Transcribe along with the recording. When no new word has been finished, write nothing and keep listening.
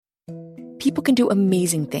People can do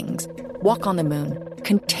amazing things. Walk on the moon,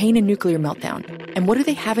 contain a nuclear meltdown. And what do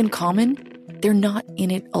they have in common? They're not in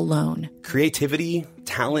it alone. Creativity,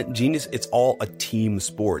 talent, genius, it's all a team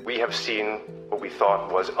sport. We have seen what we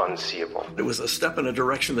thought was unseeable. It was a step in a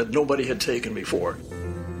direction that nobody had taken before.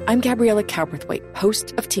 I'm Gabriella Cowperthwaite,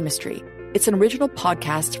 host of Teamistry. It's an original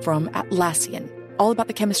podcast from Atlassian, all about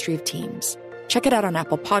the chemistry of teams. Check it out on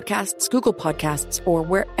Apple Podcasts, Google Podcasts, or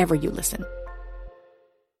wherever you listen.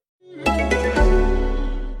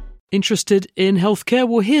 Interested in healthcare?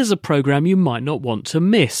 Well, here's a programme you might not want to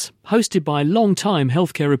miss. Hosted by long-time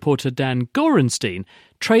healthcare reporter Dan Gorenstein,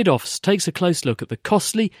 Trade-Offs takes a close look at the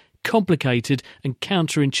costly, complicated and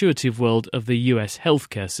counterintuitive world of the US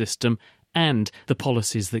healthcare system and the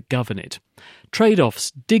policies that govern it.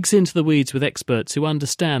 Trade-Offs digs into the weeds with experts who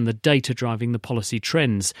understand the data driving the policy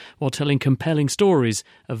trends while telling compelling stories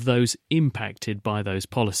of those impacted by those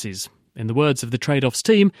policies. In the words of the Trade-Offs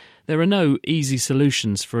team, there are no easy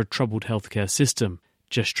solutions for a troubled healthcare system,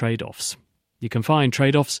 just trade-offs. You can find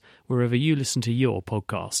Trade-Offs wherever you listen to your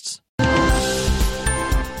podcasts.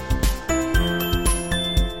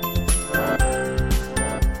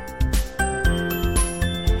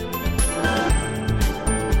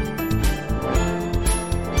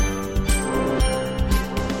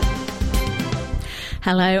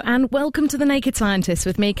 Hello and welcome to The Naked Scientist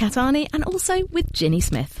with me, Kat Arney, and also with Ginny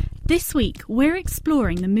Smith. This week, we're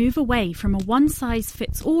exploring the move away from a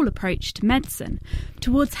one-size-fits-all approach to medicine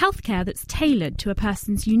towards healthcare that's tailored to a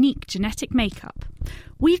person's unique genetic makeup.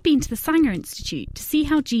 We've been to the Sanger Institute to see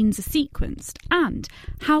how genes are sequenced and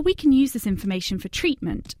how we can use this information for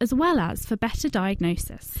treatment as well as for better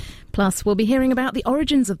diagnosis. Plus, we'll be hearing about the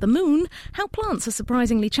origins of the moon, how plants are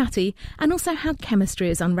surprisingly chatty, and also how chemistry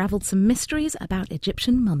has unravelled some mysteries about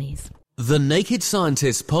Egyptian mummies. The Naked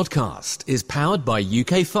Scientist podcast is powered by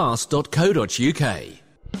ukfast.co.uk.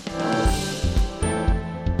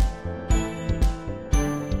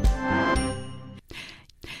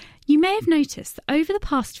 You may have noticed that over the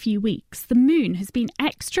past few weeks, the moon has been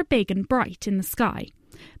extra big and bright in the sky.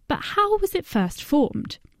 But how was it first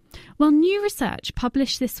formed? Well, new research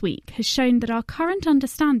published this week has shown that our current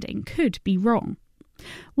understanding could be wrong.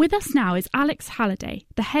 With us now is Alex Halliday,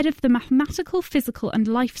 the head of the Mathematical, Physical and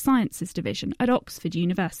Life Sciences Division at Oxford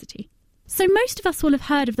University. So most of us will have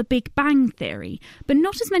heard of the Big Bang Theory, but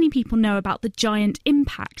not as many people know about the Giant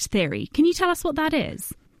Impact Theory. Can you tell us what that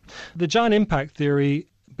is? The Giant Impact Theory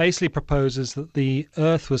basically proposes that the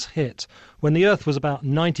Earth was hit when the Earth was about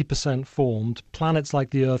 90% formed. Planets like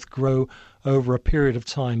the Earth grow over a period of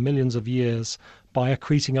time, millions of years, by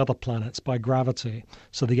accreting other planets by gravity,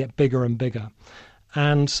 so they get bigger and bigger.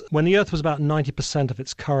 And when the Earth was about 90% of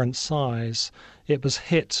its current size, it was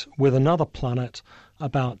hit with another planet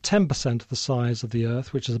about 10% of the size of the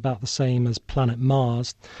Earth, which is about the same as planet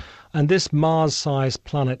Mars. And this Mars-sized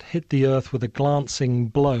planet hit the Earth with a glancing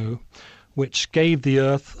blow, which gave the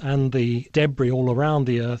Earth and the debris all around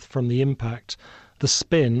the Earth from the impact the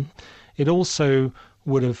spin. It also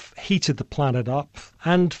would have heated the planet up,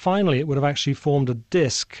 and finally it would have actually formed a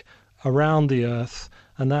disk around the Earth,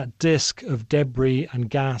 and that disk of debris and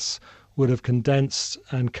gas would have condensed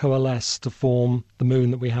and coalesced to form the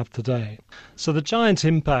moon that we have today. So the giant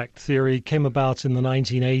impact theory came about in the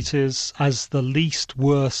 1980s as the least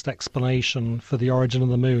worst explanation for the origin of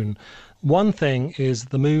the moon. One thing is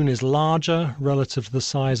the moon is larger relative to the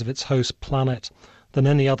size of its host planet than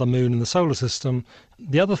any other moon in the solar system.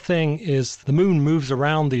 The other thing is the moon moves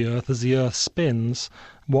around the Earth as the Earth spins.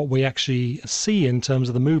 What we actually see in terms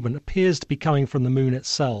of the movement appears to be coming from the moon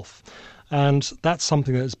itself. And that's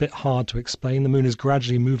something that's a bit hard to explain. The moon is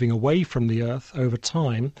gradually moving away from the Earth over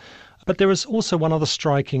time. But there is also one other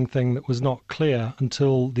striking thing that was not clear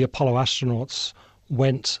until the Apollo astronauts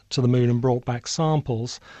went to the moon and brought back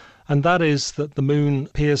samples. And that is that the moon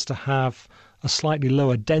appears to have a slightly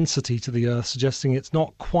lower density to the Earth, suggesting it's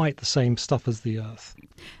not quite the same stuff as the Earth.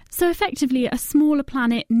 So effectively, a smaller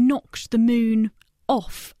planet knocked the moon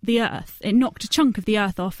off the Earth. It knocked a chunk of the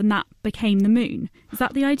Earth off and that became the moon. Is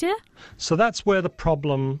that the idea? So that's where the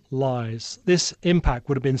problem lies. This impact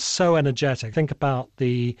would have been so energetic. Think about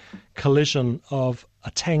the collision of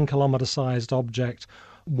a 10-kilometre sized object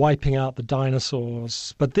wiping out the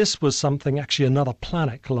dinosaurs. But this was something, actually another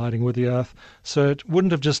planet colliding with the Earth. So it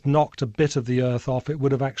wouldn't have just knocked a bit of the Earth off. It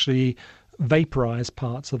would have actually vaporized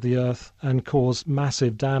parts of the Earth and caused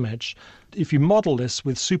massive damage. If you model this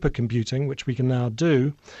with supercomputing, which we can now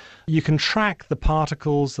do, you can track the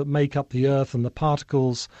particles that make up the Earth and the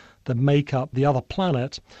particles that make up the other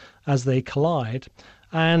planet as they collide.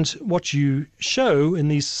 And what you show in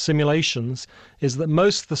these simulations is that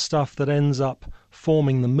most of the stuff that ends up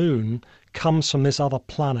forming the moon comes from this other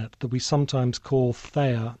planet that we sometimes call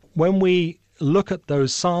Theia. When we look at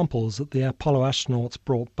those samples that the Apollo astronauts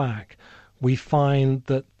brought back, we find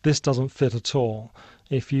that this doesn't fit at all.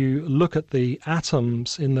 If you look at the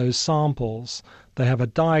atoms in those samples, they have a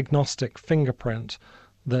diagnostic fingerprint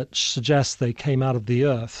that suggests they came out of the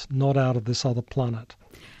Earth, not out of this other planet.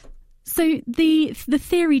 So the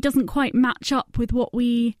theory doesn't quite match up with what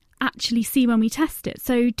we actually see when we test it.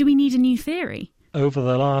 So do we need a new theory? Over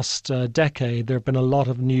the last decade, there have been a lot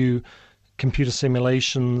of new computer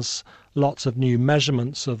simulations, lots of new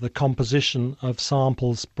measurements of the composition of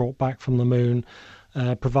samples brought back from the moon,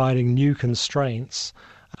 providing new constraints.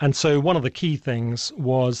 And so one of the key things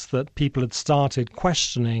was that people had started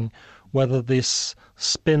questioning whether this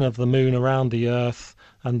spin of the moon around the Earth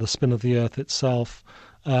and the spin of the Earth itself,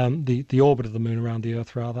 the orbit of the moon around the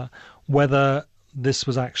Earth rather, whether this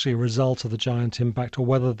was actually a result of the giant impact or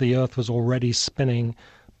whether the Earth was already spinning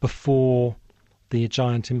before the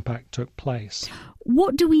giant impact took place.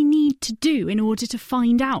 What do we need to do in order to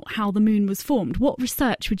find out how the moon was formed? What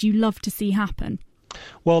research would you love to see happen?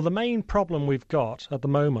 Well, the main problem we've got at the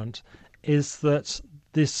moment is that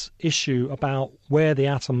this issue about where the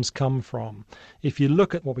atoms come from. If you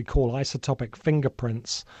look at what we call isotopic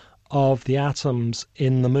fingerprints of the atoms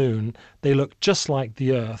in the moon, they look just like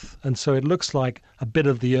the Earth, and so it looks like a bit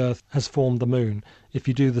of the Earth has formed the moon. If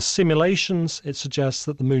you do the simulations, it suggests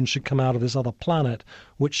that the moon should come out of this other planet,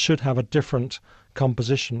 which should have a different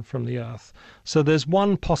composition from the Earth. So there's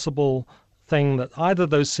one possible thing that either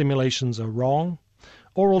those simulations are wrong,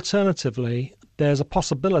 or alternatively, there's a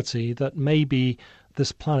possibility that maybe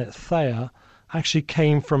this planet Theia actually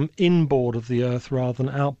came from inboard of the Earth rather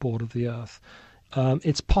than outboard of the Earth.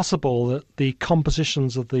 It's possible that the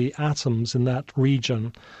compositions of the atoms in that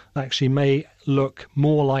region actually may look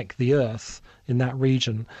more like the Earth in that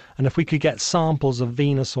region. And if we could get samples of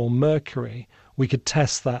Venus or Mercury, we could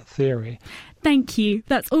test that theory. Thank you.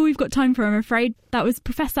 That's all we've got time for, I'm afraid. That was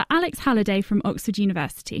Professor Alex Halliday from Oxford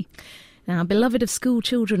University. Now, beloved of school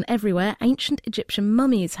children everywhere, ancient Egyptian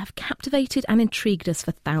mummies have captivated and intrigued us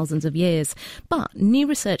for thousands of years. But new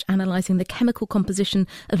research analysing the chemical composition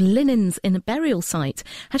of linens in a burial site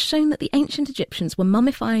has shown that the ancient Egyptians were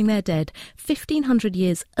mummifying their dead 1,500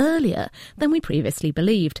 years earlier than we previously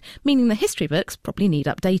believed, meaning the history books probably need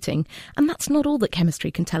updating. And that's not all that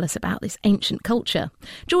chemistry can tell us about this ancient culture.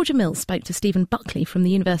 Georgia Mills spoke to Stephen Buckley from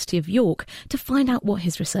the University of York to find out what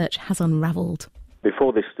his research has unravelled.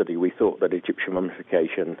 Before this study, we thought that Egyptian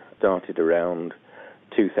mummification started around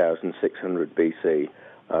 2600 BC,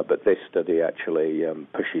 but this study actually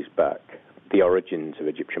pushes back the origins of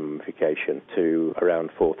Egyptian mummification to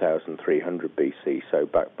around 4300 BC, so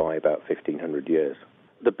back by about 1500 years.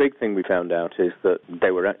 The big thing we found out is that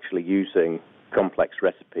they were actually using complex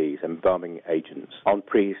recipes, embalming agents, on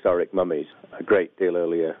prehistoric mummies a great deal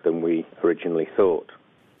earlier than we originally thought.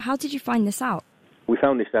 How did you find this out? We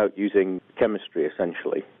found this out using chemistry,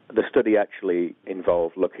 essentially. The study actually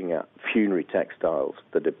involved looking at funerary textiles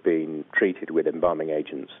that had been treated with embalming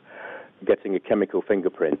agents, getting a chemical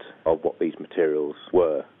fingerprint of what these materials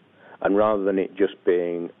were. And rather than it just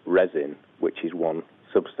being resin, which is one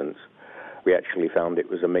substance, we actually found it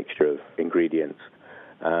was a mixture of ingredients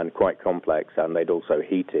and quite complex, and they'd also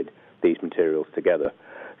heated these materials together.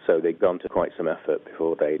 So they'd gone to quite some effort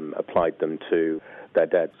before they applied them to their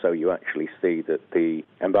dead. So you actually see that the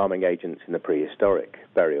embalming agents in the prehistoric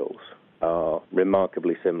burials are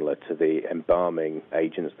remarkably similar to the embalming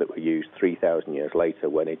agents that were used 3,000 years later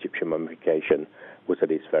when Egyptian mummification was at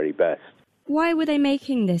its very best. Why were they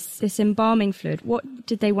making this embalming fluid? What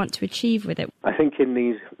did they want to achieve with it? I think in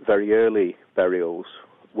these very early burials,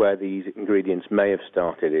 where these ingredients may have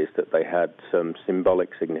started is that they had some symbolic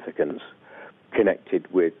significance connected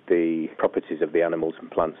with the properties of the animals and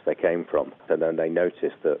plants they came from. And then they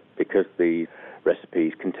noticed that because the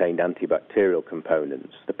recipes contained antibacterial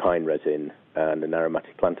components, the pine resin and an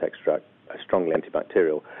aromatic plant extract are strongly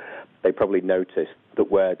antibacterial, they probably noticed that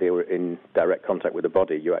where they were in direct contact with the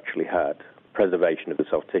body, you actually had preservation of the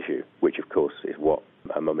soft tissue, which of course is what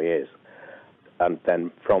a mummy is. And then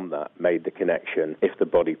from that made the connection, if the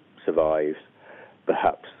body survives,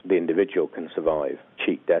 perhaps the individual can survive,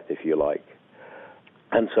 cheat death if you like.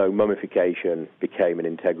 And so mummification became an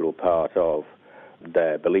integral part of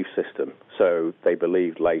their belief system. So they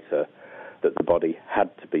believed later that the body had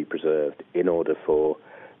to be preserved in order for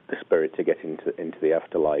the spirit to get into the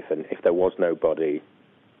afterlife. And if there was no body,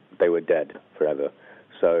 they were dead forever.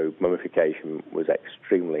 So mummification was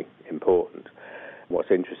extremely important.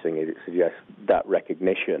 What's interesting is it suggests that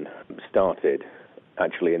recognition started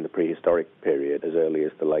actually in the prehistoric period as early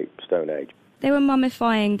as the late Stone Age. They were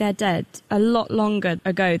mummifying their dead a lot longer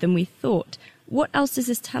ago than we thought. What else does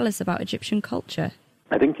this tell us about Egyptian culture?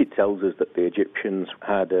 I think it tells us that the Egyptians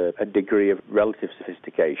had a degree of relative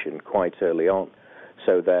sophistication quite early on.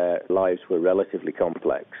 So their lives were relatively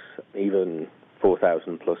complex, even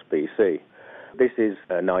 4,000 plus BC. This is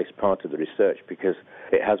a nice part of the research because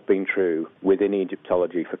it has been true within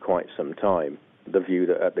Egyptology for quite some time. The view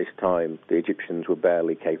that at this time the Egyptians were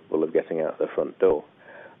barely capable of getting out the front door,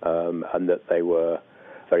 and that they were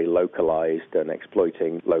very localized and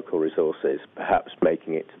exploiting local resources, perhaps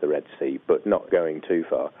making it to the Red Sea, but not going too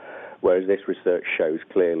far. Whereas this research shows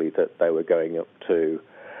clearly that they were going up to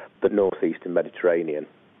the northeastern Mediterranean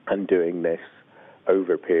and doing this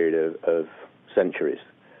over a period of centuries.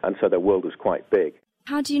 And so their world was quite big.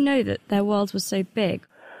 How do you know that their world was so big?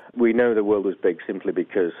 We know the world was big simply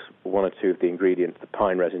because one or two of the ingredients, the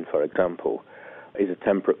pine resin, for example, is a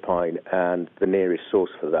temperate pine, and the nearest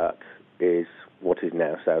source for that is what is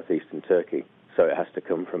now southeastern Turkey. So it has to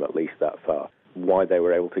come from at least that far. Why they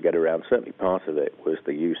were able to get around, certainly part of it was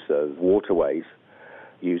the use of waterways,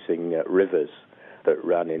 using rivers that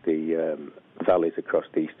ran in the valleys across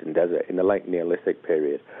the eastern desert. In the late Neolithic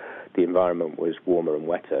period, the environment was warmer and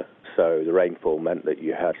wetter, so the rainfall meant that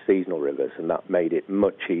you had seasonal rivers, and that made it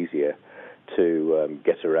much easier to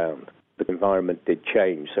get around. The environment did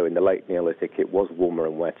change, so in the late Neolithic it was warmer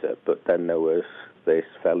and wetter, but then there was this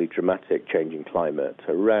fairly dramatic change in climate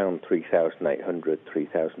around 3,800,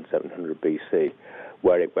 3,700 BC,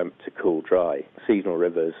 where it went to cool dry. Seasonal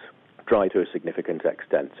rivers dry to a significant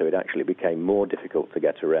extent, so it actually became more difficult to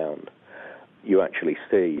get around. You actually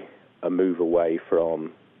see a move away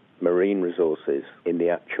from marine resources in the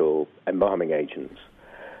actual embalming agents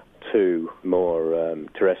to more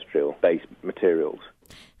terrestrial-based materials.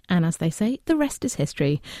 And as they say, the rest is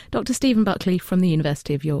history. Dr. Stephen Buckley from the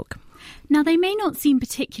University of York. Now, they may not seem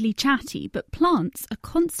particularly chatty, but plants are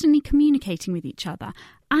constantly communicating with each other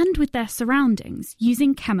and with their surroundings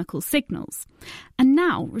using chemical signals. And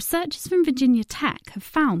now, researchers from Virginia Tech have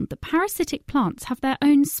found that parasitic plants have their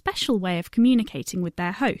own special way of communicating with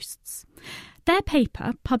their hosts. Their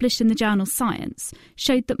paper, published in the journal Science,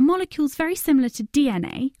 showed that molecules very similar to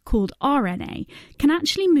DNA, called RNA, can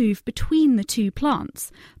actually move between the two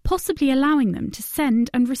plants, possibly allowing them to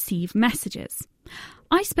send and receive messages.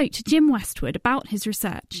 I spoke to Jim Westwood about his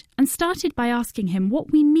research and started by asking him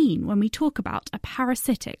what we mean when we talk about a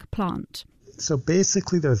parasitic plant. So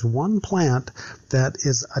basically there's one plant that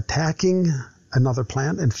is attacking another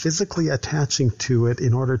plant and physically attaching to it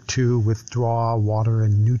in order to withdraw water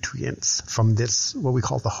and nutrients from this, what we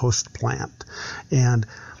call the host plant. And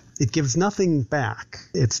it gives nothing back.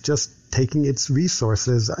 It's just taking its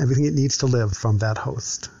resources, everything it needs to live from that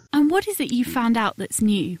host. And what is it you found out that's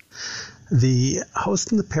new? The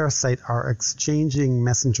host and the parasite are exchanging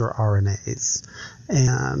messenger RNAs.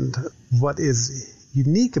 And what is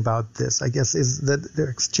unique about this, I guess, is that they're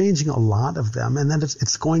exchanging a lot of them, and then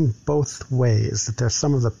it's going both ways, that there's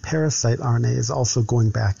some of the parasite RNA is also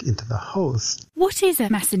going back into the host. What is a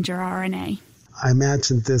messenger RNA? I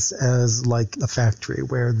imagine this as like a factory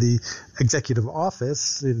where the executive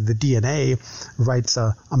office, the DNA, writes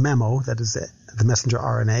a memo, that is the messenger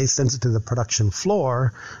RNA, sends it to the production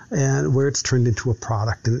floor, and where it's turned into a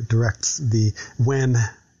product, and it directs when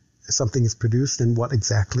something is produced and what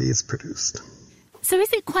exactly is produced. So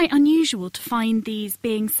is it quite unusual to find these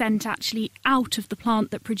being sent actually out of the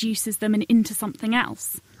plant that produces them and into something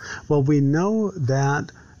else? Well, we know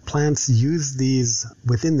that plants use these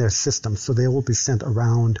within their system, so they will be sent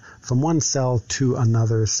around from one cell to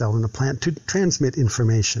another cell in a plant to transmit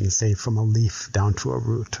information, say from a leaf down to a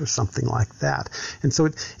root or something like that. And so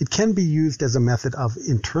it can be used as a method of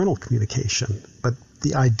internal communication, but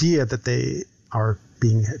the idea that they are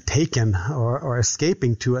being taken or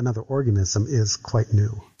escaping to another organism is quite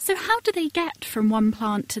new. So how do they get from one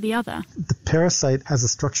plant to the other? The parasite has a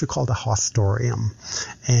structure called a haustorium,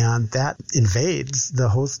 and that invades the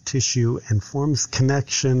host tissue and forms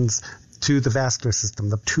connections to the vascular system,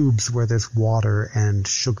 the tubes where there's water and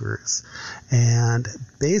sugars. And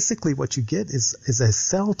basically what you get is a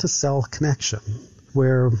cell-to-cell connection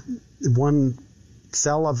where one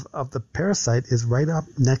cell of the parasite is right up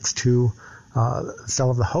next to cell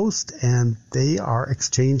of the host, and they are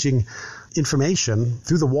exchanging information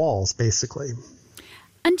through the walls, basically.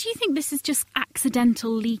 And do you think this is just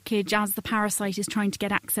accidental leakage as the parasite is trying to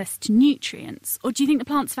get access to nutrients? Or do you think the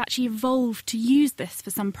plants have actually evolved to use this for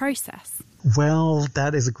some process? Well,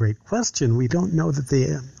 that is a great question. We don't know that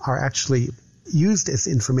they are actually used as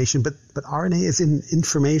information, but RNA is an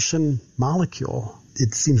information molecule.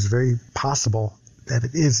 It seems very possible that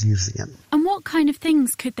it is using it. And what kind of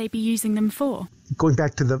things could they be using them for? Going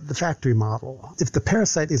back to the factory model, if the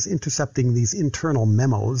parasite is intercepting these internal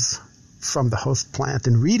memos from the host plant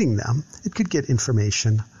and reading them, it could get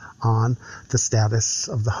information on the status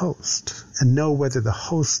of the host and know whether the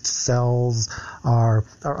host cells are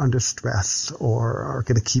under stress or are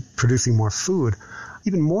going to keep producing more food.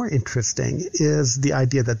 Even more interesting is the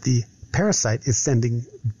idea that the parasite is sending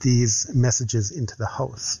these messages into the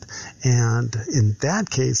host. And in that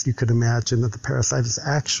case, you could imagine that the parasite is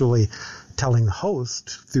actually telling the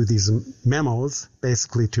host through these memos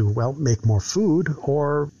basically to, well, make more food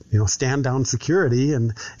or, stand down security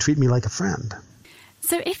and treat me like a friend.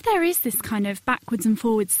 So if there is this kind of backwards and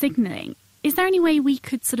forwards signalling, is there any way we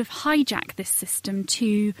could sort of hijack this system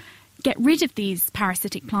to get rid of these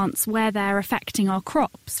parasitic plants where they're affecting our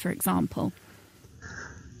crops, for example?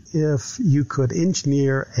 If you could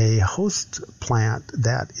engineer a host plant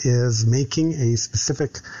that is making a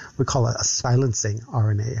specific, we call it a silencing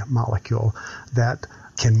RNA molecule that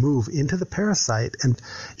can move into the parasite and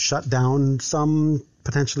shut down some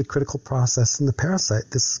potentially critical process in the parasite,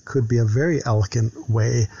 this could be a very elegant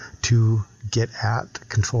way to get at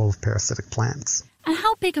control of parasitic plants. And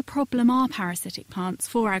how big a problem are parasitic plants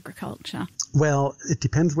for agriculture? Well, it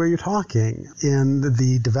depends where you're talking. In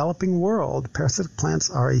the developing world, parasitic plants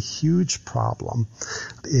are a huge problem.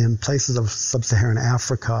 In places of sub-Saharan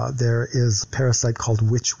Africa, there is a parasite called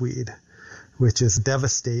witchweed, which is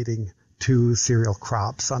devastating to cereal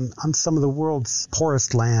crops on some of the world's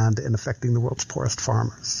poorest land and affecting the world's poorest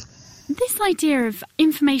farmers. This idea of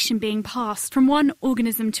information being passed from one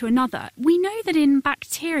organism to another, we know that in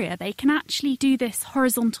bacteria they can actually do this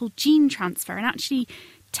horizontal gene transfer and actually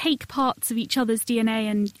take parts of each other's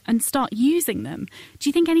DNA and start using them. Do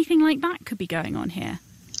you think anything like that could be going on here?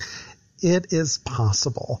 It is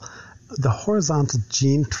possible. The horizontal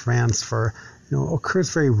gene transfer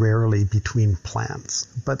occurs very rarely between plants,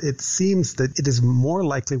 but it seems that it is more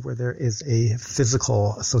likely where there is a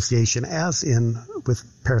physical association, as in with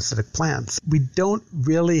parasitic plants. We don't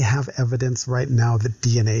really have evidence right now that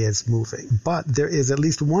DNA is moving, but there is at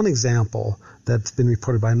least one example that's been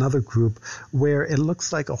reported by another group where it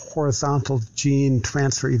looks like a horizontal gene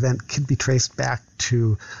transfer event could be traced back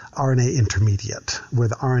to RNA intermediate, where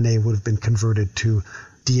the RNA would have been converted to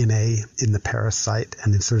DNA in the parasite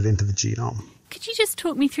and inserted into the genome. Could you just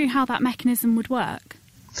talk me through how that mechanism would work?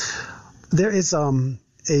 There is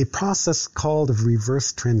a process called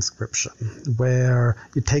reverse transcription, where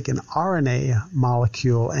you take an RNA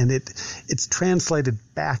molecule and it's translated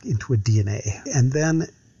back into a DNA. And then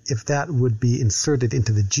if that would be inserted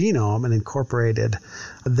into the genome and incorporated,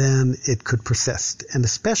 then it could persist. And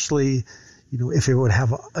especially, if it would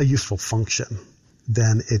have a useful function,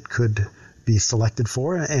 then it could be selected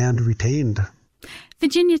for and retained.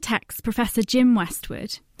 Virginia Tech's Professor Jim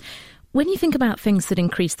Westwood. When you think about things that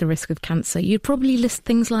increase the risk of cancer, you'd probably list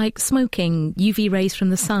things like smoking, UV rays from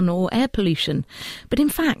the sun or air pollution. But in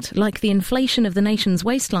fact, like the inflation of the nation's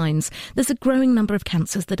waistlines, there's a growing number of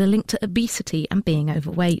cancers that are linked to obesity and being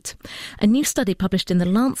overweight. A new study published in The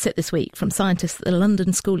Lancet this week from scientists at the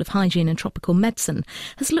London School of Hygiene and Tropical Medicine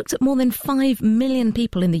has looked at more than 5 million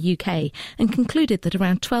people in the UK and concluded that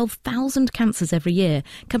around 12,000 cancers every year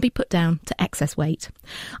can be put down to excess weight.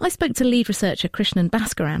 I spoke to lead researcher Krishnan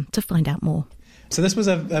Bhaskaran to find out more. So this was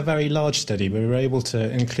a very large study. We were able to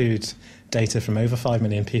include data from over 5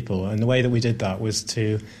 million people, and the way that we did that was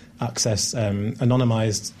to access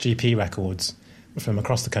anonymised GP records from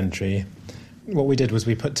across the country. What we did was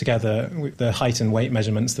we put together the height and weight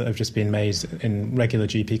measurements that have just been made in regular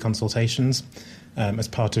GP consultations as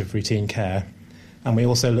part of routine care. And we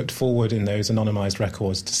also looked forward in those anonymised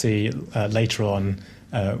records to see later on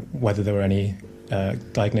whether there were any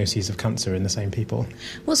diagnoses of cancer in the same people.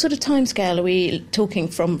 What sort of timescale are we talking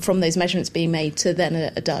from those measurements being made to then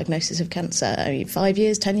a diagnosis of cancer? I mean, 5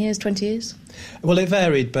 years, 10 years, 20 years? Well, it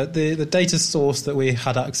varied, but the data source that we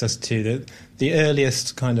had access to, the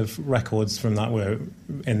earliest kind of records from that were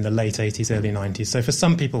in the late 80s, early 90s. So for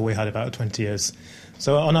some people, we had about 20 years.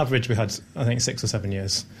 So on average, we had, I think, 6 or 7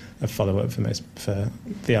 years of follow-up for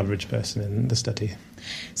the average person in the study.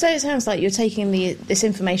 So it sounds like you're taking this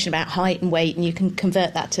information about height and weight and you can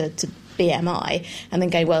convert that to BMI and then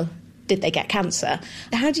go, well, did they get cancer?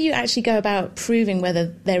 How do you actually go about proving whether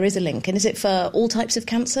there is a link? And is it for all types of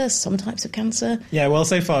cancer, some types of cancer? Yeah, well,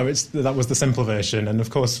 so far that was the simple version. And, of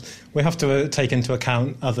course, we have to take into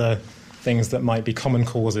account other things that might be common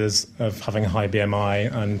causes of having a high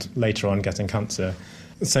BMI and later on getting cancer.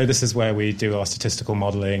 So this is where we do our statistical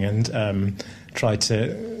modelling and try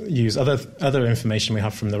to use other information we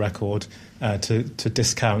have from the record to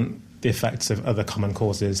discount the effects of other common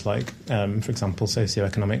causes like, for example,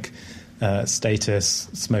 socioeconomic status,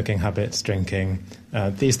 smoking habits, drinking.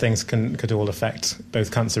 These things could all affect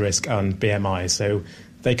both cancer risk and BMI, so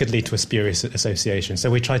they could lead to a spurious association.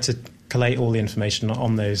 So we tried to collate all the information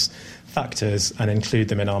on those factors and include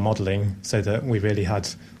them in our modelling so that we really had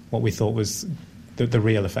what we thought was the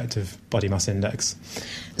real effect of body mass index.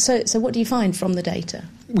 So what do you find from the data?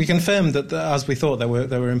 We confirmed that, as we thought, there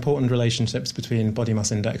were important relationships between body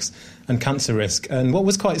mass index and cancer risk. And what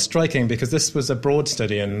was quite striking, because this was a broad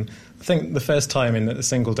study, and I think the first time in a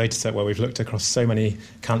single data set where we've looked across so many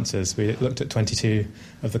cancers, we looked at 22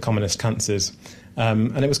 of the commonest cancers.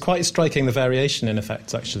 And it was quite striking, the variation in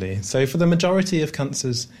effects, actually. So for the majority of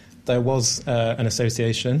cancers, there was an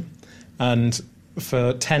association, and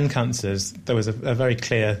for 10 cancers, there was a very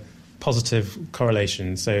clear positive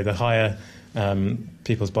correlation. So the higher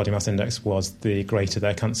people's body mass index was, the greater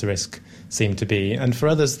their cancer risk seemed to be. And for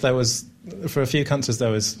others, for a few cancers,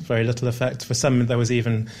 there was very little effect. For some, there was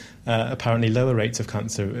even apparently lower rates of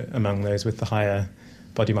cancer among those with the higher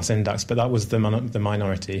body mass index, but that was the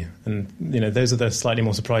minority. And those are the slightly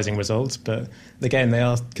more surprising results, but again, they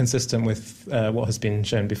are consistent with what has been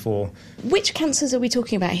shown before. Which cancers are we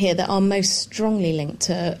talking about here that are most strongly linked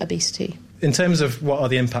to obesity? In terms of what are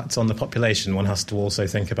the impacts on the population, one has to also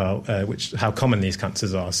think about how common these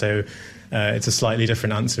cancers are. So it's a slightly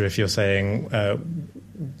different answer if you're saying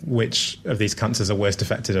which of these cancers are worst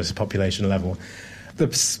affected at a population level.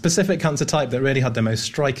 The specific cancer type that really had the most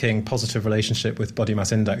striking positive relationship with body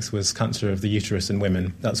mass index was cancer of the uterus in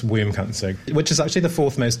women. That's womb cancer, which is actually the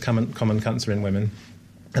fourth most common cancer in women.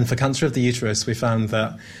 And for cancer of the uterus, we found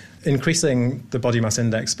that increasing the body mass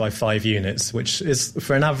index by 5 units, which is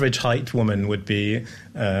for an average height woman would be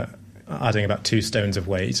adding about 2 stones of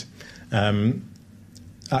weight,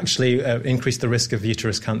 actually increased the risk of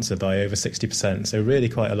uterus cancer by over 60%, so really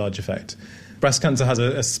quite a large effect. Breast cancer has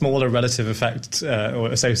a smaller relative effect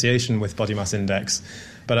or association with body mass index,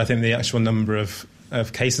 but I think the actual number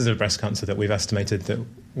of cases of breast cancer that we've estimated that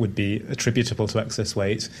would be attributable to excess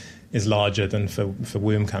weight is larger than for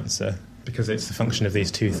womb cancer, because it's a function of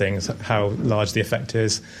these two things, how large the effect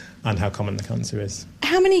is and how common the cancer is.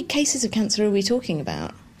 How many cases of cancer are we talking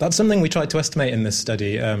about? That's something we tried to estimate in this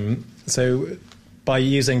study. So by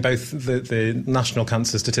using both the national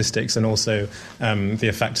cancer statistics and also the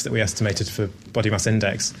effects that we estimated for body mass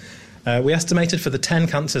index, we estimated for the 10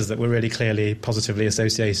 cancers that were really clearly positively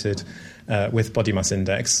associated with body mass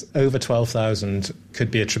index, over 12,000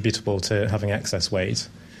 could be attributable to having excess weight.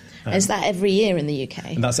 Is that every year in the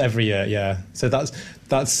UK? That's every year, yeah. So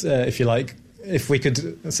that's if you like, if we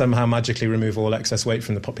could somehow magically remove all excess weight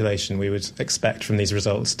from the population, we would expect from these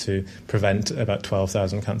results to prevent about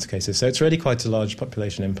 12,000 cancer cases. So it's really quite a large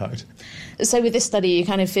population impact. So with this study, you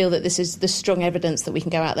kind of feel that this is the strong evidence that we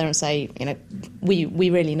can go out there and say, we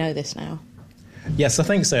really know this now? Yes, I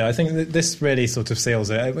think so. I think that this really sort of seals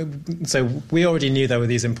it. So we already knew there were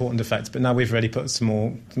these important effects, but now we've really put some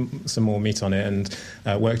more meat on it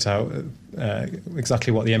and worked out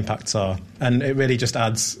exactly what the impacts are. And it really just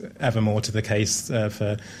adds ever more to the case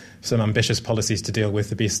for some ambitious policies to deal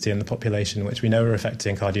with obesity in the population, which we know are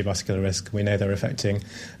affecting cardiovascular risk. We know they're affecting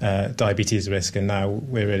diabetes risk, and now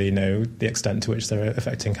we really know the extent to which they're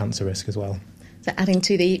affecting cancer risk as well. So adding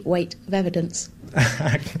to the weight of evidence.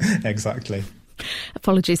 Exactly.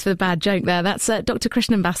 Apologies for the bad joke there. That's Dr.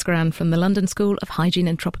 Krishnan Bhaskaran from the London School of Hygiene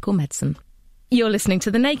and Tropical Medicine. You're listening to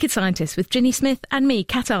The Naked Scientist with Ginny Smith and me,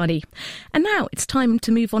 Kat Ardy. And now it's time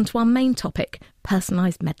to move on to our main topic,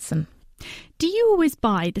 personalised medicine. Do you always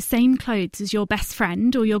buy the same clothes as your best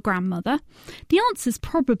friend or your grandmother? The answer's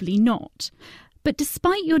probably not. But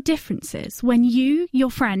despite your differences, when you, your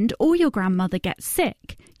friend or your grandmother get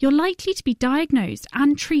sick, you're likely to be diagnosed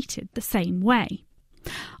and treated the same way.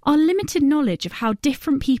 Our limited knowledge of how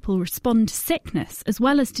different people respond to sickness as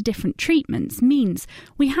well as to different treatments means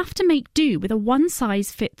we have to make do with a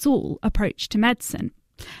one-size-fits-all approach to medicine.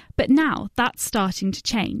 But now that's starting to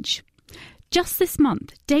change. Just this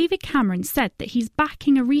month, David Cameron said that he's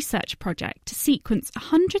backing a research project to sequence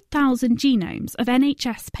 100,000 genomes of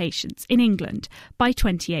NHS patients in England by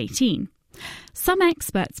 2018. Some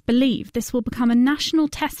experts believe this will become a national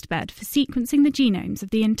testbed for sequencing the genomes of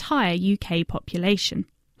the entire UK population.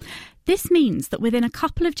 This means that within a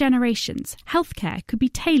couple of generations, healthcare could be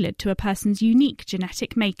tailored to a person's unique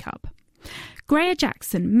genetic makeup. Greer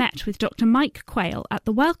Jackson met with Dr. Mike Quayle at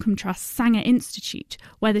the Wellcome Trust's Sanger Institute,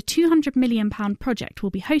 where the £200 million project will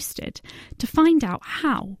be hosted, to find out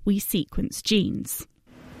how we sequence genes.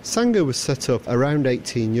 Sanger was set up around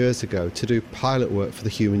 18 years ago to do pilot work for the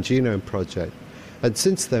Human Genome Project, And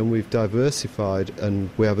since then we've diversified, and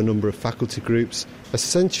we have a number of faculty groups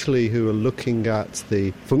essentially who are looking at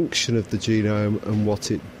the function of the genome and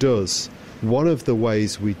what it does. One of the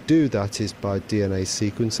ways we do that is by DNA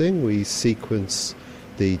sequencing. We sequence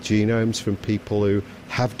the genomes from people who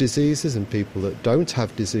have diseases and people that don't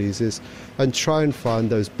have diseases, and try and find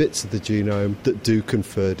those bits of the genome that do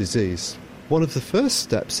confer disease. One of the first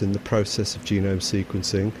steps in the process of genome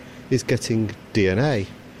sequencing is getting DNA.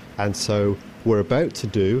 And so we're about to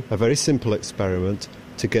do a very simple experiment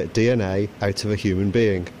to get DNA out of a human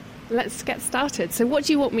being. Let's get started. So what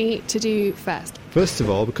do you want me to do first? First of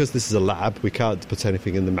all, because this is a lab, we can't put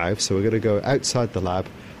anything in the mouth, so we're going to go outside the lab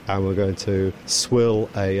and we're going to swill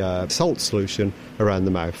a salt solution around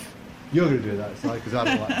the mouth. You're going to do that, because I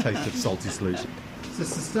don't like the taste of salty solution. So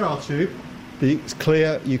it's a sterile tube. It's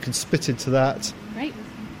clear, you can spit into that. Great,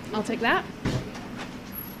 I'll take that.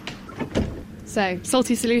 So,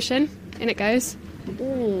 salty solution, in it goes.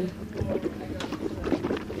 Ooh.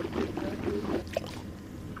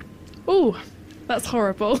 Ooh, that's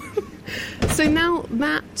horrible. So now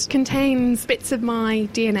that contains bits of my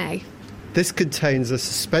DNA. This contains a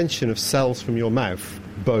suspension of cells from your mouth,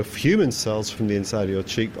 both human cells from the inside of your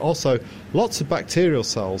cheek, but also lots of bacterial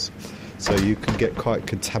cells. So you can get quite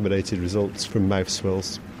contaminated results from mouth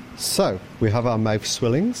swills. So we have our mouth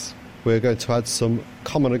swillings. We're going to add some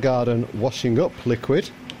common garden washing up liquid.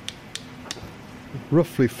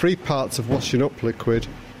 Roughly 3 parts of washing up liquid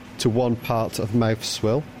to 1 part of mouth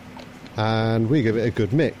swill. And we give it a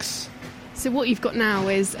good mix. So what you've got now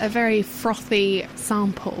is a very frothy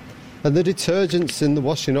sample. And the detergents in the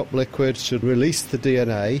washing up liquid should release the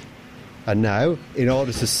DNA. And now, in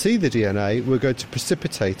order to see the DNA, we're going to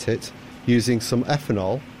precipitate it using some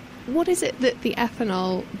ethanol. What is it that the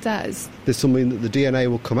ethanol does? This will mean that the DNA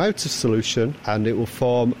will come out of solution and it will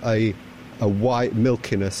form a white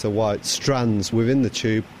milkiness, a white strands within the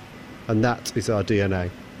tube. And that is our DNA.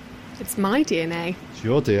 It's my DNA. It's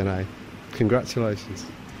your DNA. Congratulations.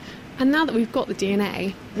 And now that we've got the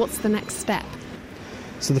DNA, what's the next step?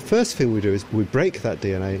 So the first thing we do is we break that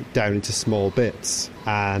DNA down into small bits,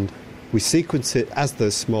 and we sequence it as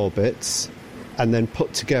those small bits and then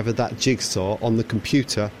put together that jigsaw on the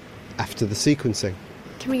computer after the sequencing.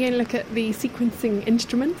 Can we go and look at the sequencing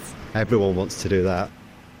instruments? Everyone wants to do that.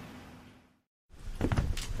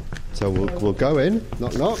 So we'll go in,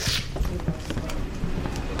 knock knock.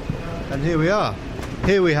 And here we are.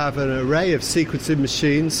 Here we have an array of sequencing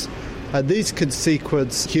machines, and these can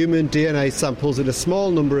sequence human DNA samples in a small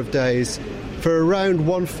number of days for around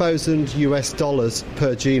 $1,000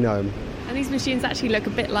 per genome. And these machines actually look a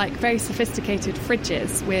bit like very sophisticated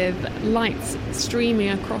fridges with lights streaming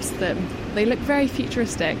across them. They look very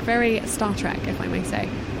futuristic, very Star Trek, if I may say.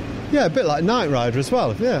 Yeah, a bit like Knight Rider as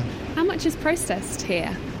well, yeah. How much is processed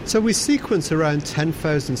here? So we sequence around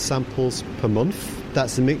 10,000 samples per month.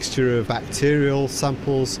 That's a mixture of bacterial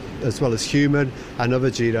samples as well as human and other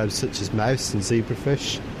genomes such as mouse and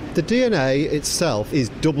zebrafish. The DNA itself is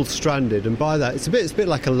double-stranded, and by that it's a bit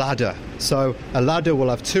like a ladder. So a ladder will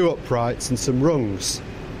have 2 uprights and some rungs.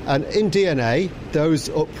 And in DNA, those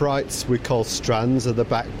uprights we call strands are the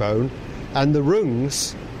backbone, and the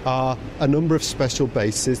rungs are a number of special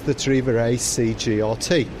bases that are either A, C, G or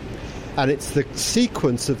T. And it's the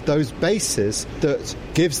sequence of those bases that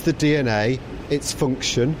gives the DNA its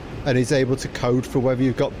function and is able to code for whether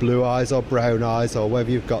you've got blue eyes or brown eyes or whether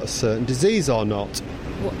you've got a certain disease or not.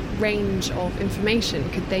 What range of information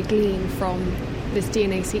could they glean from this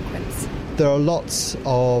DNA sequence? There are lots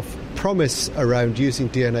of promise around using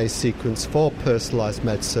DNA sequence for personalised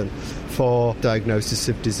medicine, for diagnosis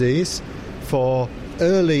of disease, for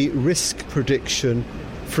early risk prediction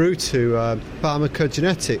through to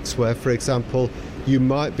pharmacogenetics, where, for example, you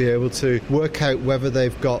might be able to work out whether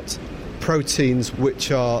they've got proteins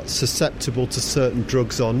which are susceptible to certain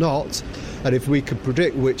drugs or not, and if we can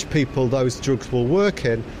predict which people those drugs will work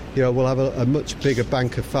in, we'll have a much bigger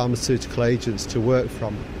bank of pharmaceutical agents to work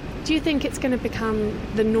from. Do you think it's going to become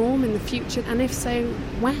the norm in the future, and if so,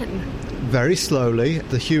 when? Very slowly.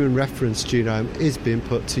 The human reference genome is being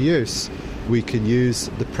put to use. We can use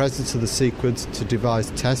the presence of the sequence to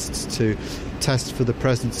devise tests to test for the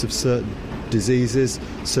presence of certain diseases,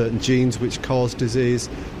 certain genes which cause disease,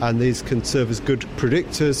 and these can serve as good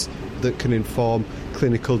predictors that can inform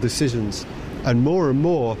clinical decisions. And more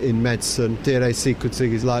in medicine, DNA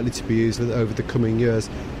sequencing is likely to be used over the coming years,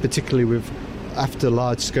 particularly after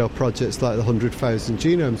large-scale projects like the 100,000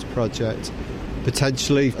 Genomes Project.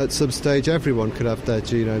 Potentially, at some stage, everyone could have their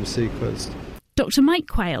genome sequenced. Dr. Mike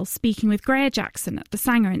Quayle speaking with Greer Jackson at the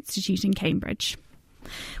Sanger Institute in Cambridge.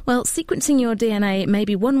 Well, sequencing your DNA may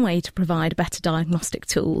be one way to provide a better diagnostic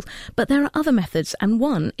tool, but there are other methods, and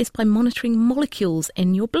one is by monitoring molecules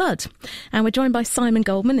in your blood. And we're joined by Simon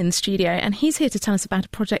Goldman in the studio, and he's here to tell us about a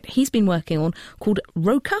project he's been working on called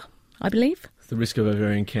ROCA, I believe. The risk of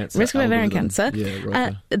ovarian cancer. Risk of ovarian cancer.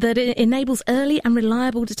 Yeah, that it enables early and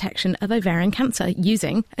reliable detection of ovarian cancer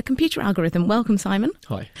using a computer algorithm. Welcome, Simon.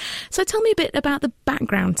 Hi. So tell me a bit about the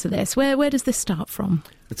background to this. Where does this start from?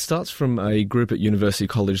 It starts from a group at University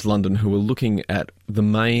College London who were looking at the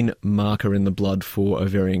main marker in the blood for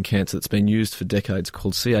ovarian cancer that's been used for decades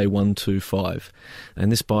called CA125. And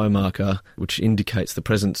this biomarker, which indicates the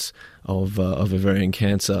presence of ovarian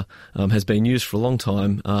cancer, has been used for a long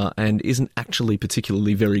time and isn't actually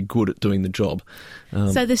particularly very good at doing the job.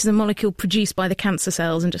 So this is a molecule produced by the cancer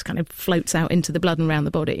cells and just kind of floats out into the blood and around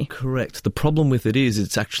the body? Correct. The problem with it is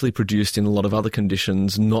it's actually produced in a lot of other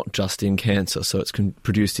conditions, not just in cancer. So it's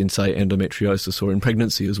produced in, say, endometriosis or in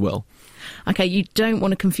pregnancy as well. OK, you don't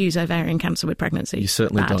want to confuse ovarian cancer with pregnancy. You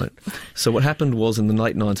certainly don't. So what happened was in the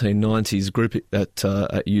late 1990s, a group at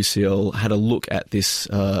UCL had a look at this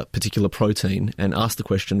particular protein and asked the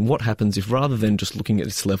question, what happens if rather than just looking at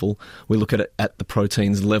its level, we look at it at the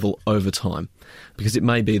protein's level over time? Because it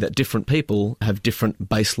may be that different people have different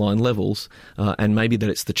baseline levels and maybe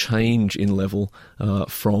that it's the change in level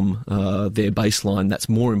from their baseline that's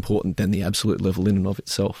more important than the absolute level in and of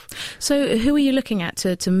itself. So who are you looking at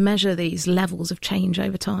to measure these levels of change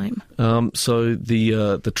over time? So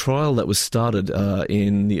the trial that was started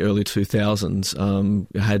in the early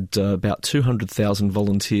 2000s had about 200,000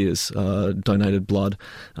 volunteers donated blood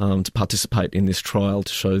to participate in this trial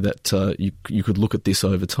to show that you could look at this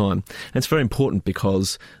over time. And it's very important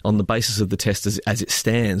because on the basis of the test as it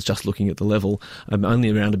stands, just looking at the level,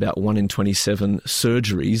 only around about 1 in 27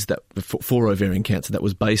 surgeries that for ovarian cancer that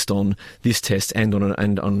was based on this test and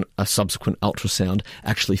on a subsequent ultrasound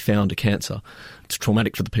actually found a cancer. It's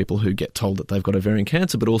traumatic for the people who get told that they've got ovarian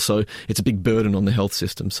cancer, but also it's a big burden on the health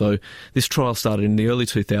system. So this trial started in the early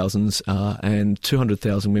 2000s and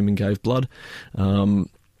 200,000 women gave blood.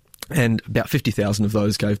 And about 50,000 of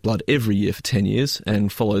those gave blood every year for 10 years and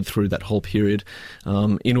followed through that whole period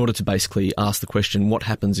in order to basically ask the question, what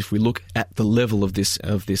happens if we look at the level of this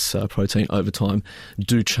protein over time?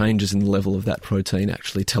 Do changes in the level of that protein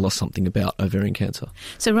actually tell us something about ovarian cancer?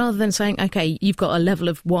 So rather than saying, OK, you've got a level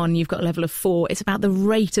of 1, you've got a level of 4, it's about the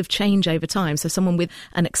rate of change over time. So someone with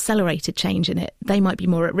an accelerated change in it, they might be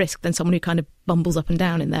more at risk than someone who kind of bumbles up and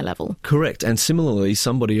down in their level. Correct. And similarly,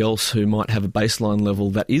 somebody else who might have a baseline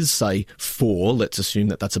level that is, say, 4, let's assume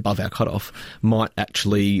that that's above our cutoff, might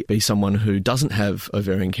actually be someone who doesn't have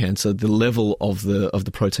ovarian cancer. The level of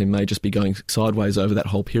the protein may just be going sideways over that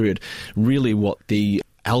whole period. Really what the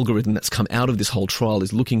algorithm that's come out of this whole trial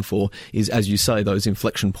is looking for is, as you say, those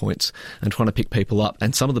inflection points and trying to pick people up.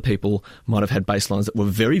 And some of the people might have had baselines that were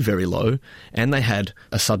very, very low and they had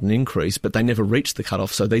a sudden increase, but they never reached the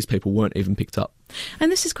cutoff, so these people weren't even picked up.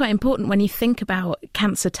 And this is quite important when you think about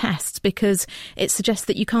cancer tests, because it suggests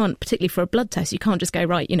that you can't, particularly for a blood test, you can't just go,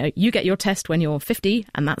 right, you get your test when you're 50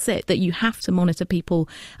 and that's it, that you have to monitor people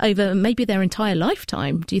over maybe their entire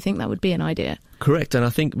lifetime. Do you think that would be an idea? Correct, and I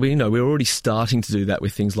think we're already starting to do that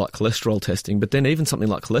with things like cholesterol testing, but then even something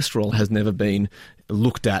like cholesterol has never been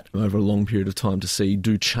looked at over a long period of time to see,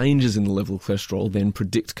 do changes in the level of cholesterol then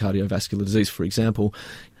predict cardiovascular disease? For example,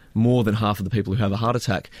 more than half of the people who have a heart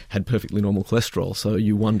attack had perfectly normal cholesterol. So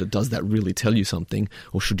you wonder, does that really tell you something,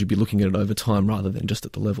 or should you be looking at it over time rather than just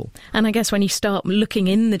at the level? And I guess when you start looking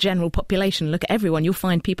in the general population, look at everyone, you'll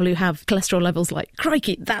find people who have cholesterol levels like,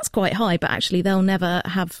 crikey, that's quite high, but actually they'll never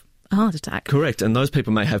have a heart attack. Correct, and those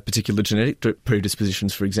people may have particular genetic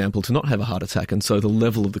predispositions, for example, to not have a heart attack, and so the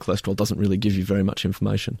level of the cholesterol doesn't really give you very much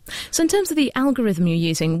information. So in terms of the algorithm you're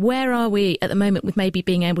using, where are we at the moment with maybe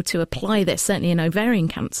being able to apply this, certainly in ovarian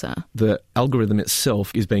cancer? The algorithm itself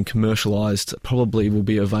is being commercialised, probably will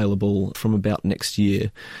be available from about next year.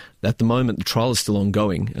 At the moment, the trial is still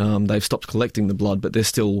ongoing. They've stopped collecting the blood, but they're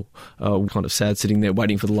still kind of sad sitting there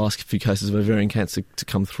waiting for the last few cases of ovarian cancer to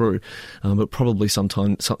come through, but probably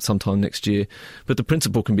sometime next year. But the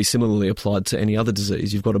principle can be similarly applied to any other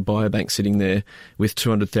disease. You've got a biobank sitting there with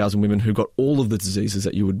 200,000 women who got all of the diseases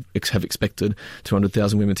that you would have expected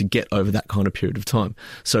 200,000 women to get over that kind of period of time.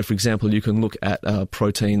 So, for example, you can look at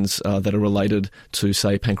proteins that are related to,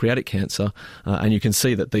 say, pancreatic cancer, and you can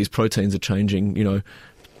see that these proteins are changing,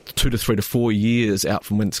 2 to 3 to 4 years out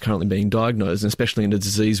from when it's currently being diagnosed, and especially in a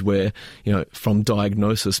disease where, from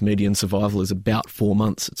diagnosis, median survival is about 4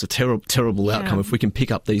 months. It's a terrible outcome. If we can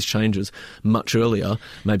pick up these changes much earlier,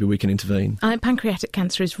 maybe we can intervene. Pancreatic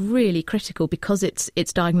cancer is really critical because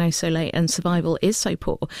it's diagnosed so late and survival is so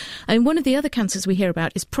poor. And one of the other cancers we hear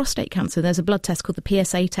about is prostate cancer. There's a blood test called the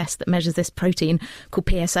PSA test that measures this protein called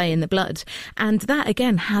PSA in the blood. And that,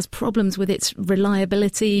 again, has problems with its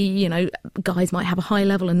reliability. Guys might have a high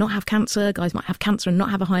level and not have cancer. Guys might have cancer and not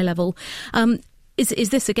have a high level. Is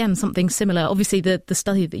this, again, something similar? Obviously, the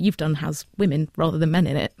study that you've done has women rather than men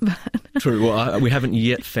in it. True. Well, we haven't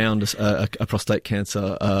yet found a prostate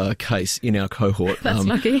cancer case in our cohort. That's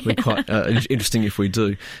lucky. We're quite interesting if we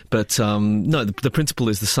do. But no, the principle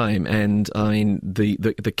is the same. And I mean,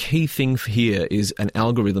 the key thing here is an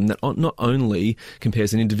algorithm that not only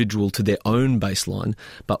compares an individual to their own baseline,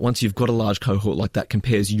 but once you've got a large cohort like that,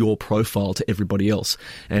 compares your profile to everybody else.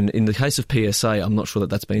 And in the case of PSA, I'm not sure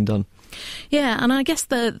that that's been done. Yeah, and I guess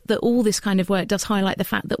that all this kind of work does highlight the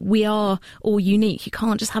fact that we are all unique. You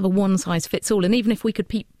can't just have a one-size-fits-all. And even if we could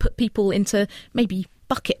put people into maybe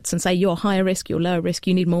buckets and say you're higher risk, you're lower risk,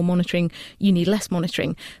 you need more monitoring, you need less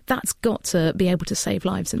monitoring, that's got to be able to save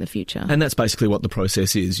lives in the future. And that's basically what the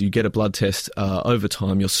process is. You get a blood test over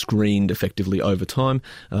time, you're screened effectively over time.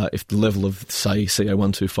 If the level of, say,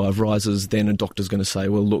 CA125 rises, then a doctor's going to say,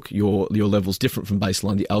 well, look, your level's different from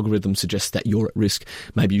baseline. The algorithm suggests that you're at risk.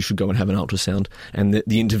 Maybe you should go and have an ultrasound. And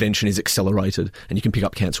the intervention is accelerated, and you can pick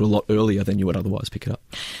up cancer a lot earlier than you would otherwise pick it up.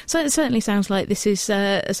 So it certainly sounds like this is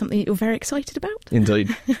something that you're very excited about. Indeed.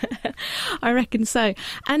 I reckon so.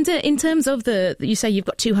 And in terms of you say you've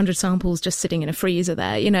got 200 samples just sitting in a freezer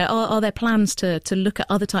there, are there plans to look at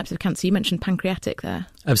other types of cancer? You mentioned pancreatic there.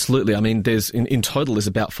 Absolutely. I mean, in total there's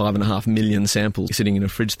about 5.5 million samples sitting in a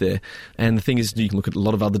fridge there. And the thing is, you can look at a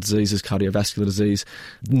lot of other diseases, cardiovascular disease.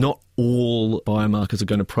 Not all biomarkers are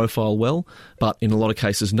going to profile well, but in a lot of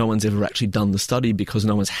cases no one's ever actually done the study because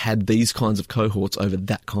no one's had these kinds of cohorts over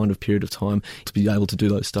that kind of period of time to be able to do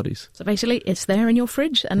those studies. So basically it's there in your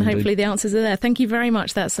fridge, and Indeed. Hopefully the answers are there. Thank you very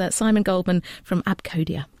much. That's Simon Goldman from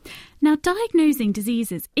Abcodia. Now, diagnosing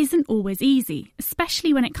diseases isn't always easy,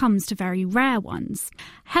 especially when it comes to very rare ones.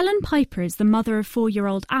 Helen Piper is the mother of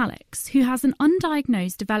 4-year-old Alex, who has an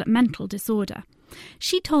undiagnosed developmental disorder.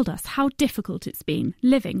 She told us how difficult it's been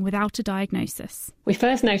living without a diagnosis. We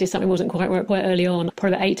first noticed something wasn't quite right quite early on,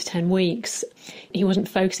 probably about 8 to 10 weeks. He wasn't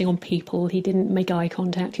focusing on people, he didn't make eye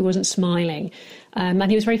contact, he wasn't smiling, and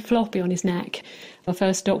he was very floppy on his neck. Our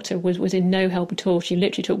first doctor was in no help at all. She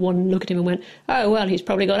literally took one look at him and went, oh, well, he's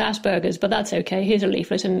probably got Asperger's, but that's okay, here's a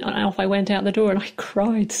leaflet. And off I went out the door, and I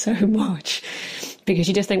cried so much because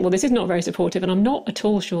you just think, well, this is not very supportive, and I'm not at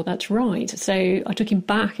all sure that's right. So I took him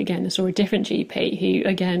back again and saw a different GP who,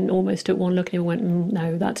 again, almost took one look at him and went,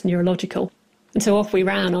 no, that's neurological. And so off we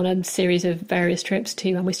ran on a series of various trips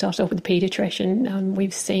to, and we started off with a paediatrician, and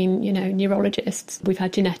we've seen, neurologists, we've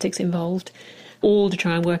had genetics involved, all to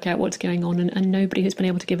try and work out what's going on, and nobody has been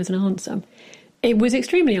able to give us an answer. It was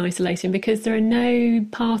extremely isolating because there are no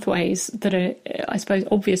pathways that are, I suppose,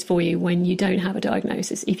 obvious for you when you don't have a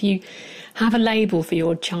diagnosis. If you have a label for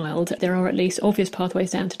your child, there are at least obvious pathways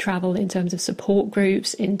down to travel in terms of support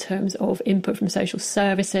groups, in terms of input from social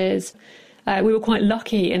services. We were quite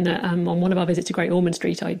lucky in that on one of our visits to Great Ormond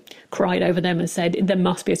Street, I cried over them and said, there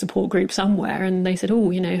must be a support group somewhere. And they said,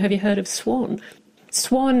 have you heard of SWAN?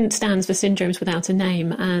 SWAN stands for Syndromes Without a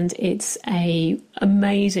Name, and it's an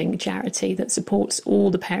amazing charity that supports all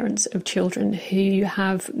the parents of children who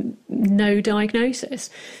have no diagnosis.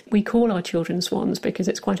 We call our children swans because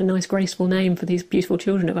it's quite a nice, graceful name for these beautiful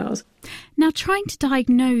children of ours. Now, trying to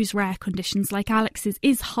diagnose rare conditions like Alex's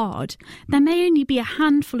is hard. There may only be a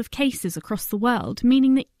handful of cases across the world,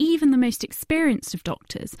 meaning that even the most experienced of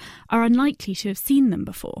doctors are unlikely to have seen them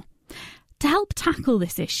before. To help tackle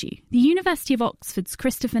this issue, the University of Oxford's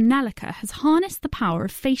Christopher Nelliker has harnessed the power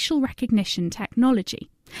of facial recognition technology.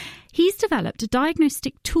 He's developed a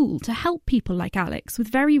diagnostic tool to help people like Alex with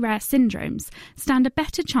very rare syndromes stand a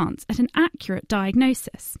better chance at an accurate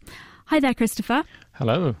diagnosis. Hi there, Christopher.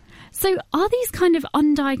 Hello. So are these kind of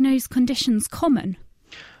undiagnosed conditions common?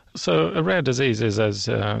 So a rare disease is, as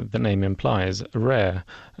the name implies, rare,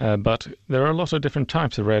 but there are a lot of different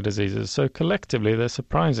types of rare diseases, so collectively they're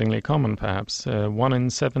surprisingly common perhaps. 1 in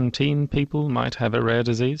 17 people might have a rare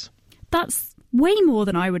disease. That's way more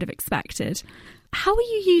than I would have expected. How are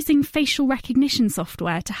you using facial recognition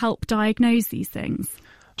software to help diagnose these things?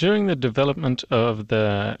 During the development of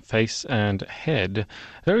the face and head,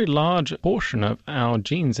 a very large portion of our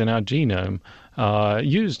genes in our genome are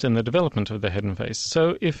used in the development of the head and face.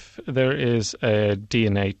 So if there is a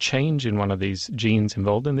DNA change in one of these genes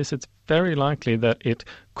involved in this, it's very likely that it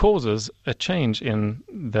causes a change in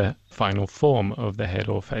the final form of the head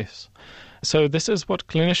or face. So this is what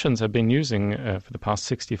clinicians have been using for the past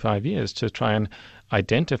 65 years to try and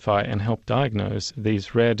identify and help diagnose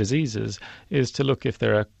these rare diseases, is to look if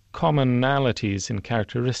there are commonalities in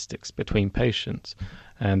characteristics between patients,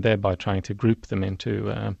 and thereby trying to group them into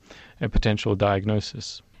a potential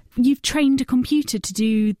diagnosis. You've trained a computer to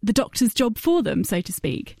do the doctor's job for them, so to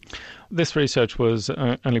speak. This research was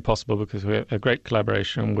only possible because we have a great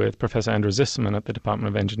collaboration with Professor Andrew Zisserman at the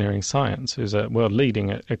Department of Engineering Science, who's a world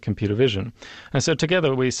leading at computer vision. And so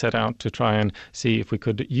together we set out to try and see if we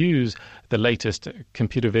could use the latest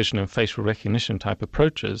computer vision and facial recognition type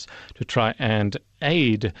approaches to try and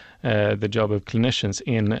aid the job of clinicians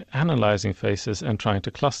in analysing faces and trying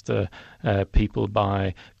to cluster people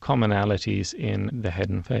by commonalities in the head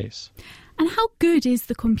and face. And how good is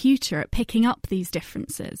the computer at picking up these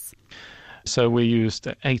differences? So we used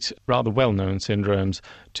 8 rather well-known syndromes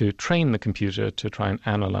to train the computer to try and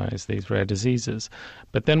analyse these rare diseases.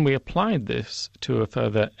 But then we applied this to a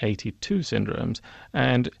further 82 syndromes,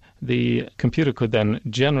 and the computer could then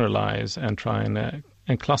generalise and try and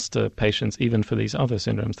cluster patients even for these other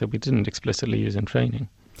syndromes that we didn't explicitly use in training.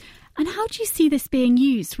 And how do you see this being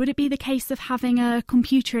used? Would it be the case of having a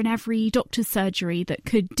computer in every doctor's surgery that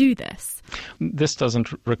could do this? This doesn't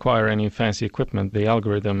require any fancy equipment. The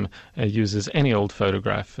algorithm uses any old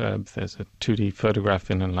photograph. If there's a 2D photograph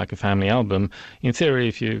in like a family album, in theory,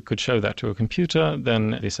 if you could show that to a computer,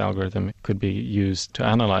 then this algorithm could be used to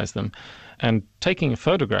analyze them. And taking a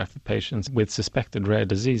photograph of patients with suspected rare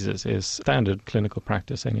diseases is standard clinical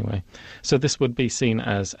practice anyway. So this would be seen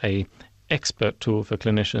as an expert tool for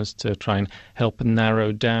clinicians to try and help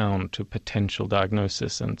narrow down to potential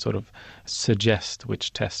diagnosis and sort of suggest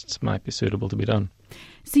which tests might be suitable to be done.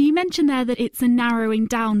 So you mentioned there that it's a narrowing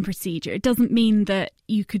down procedure. It doesn't mean that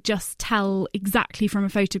you could just tell exactly from a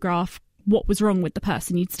photograph what was wrong with the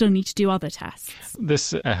person. You'd still need to do other tests.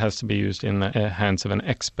 This has to be used in the hands of an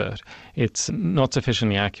expert. It's not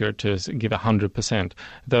sufficiently accurate to give 100%,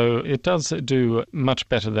 though it does do much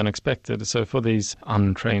better than expected. So for these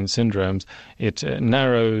untrained syndromes, it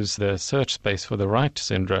narrows the search space for the right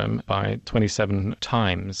syndrome by 27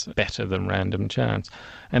 times better than random chance.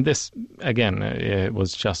 And this, again,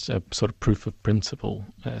 was just a sort of proof of principle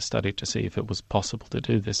study to see if it was possible to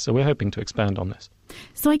do this. So we're hoping to expand on this.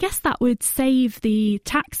 So I guess that would save the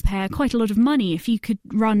taxpayer quite a lot of money if you could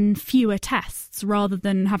run fewer tests rather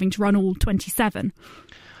than having to run all 27.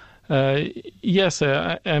 Yes,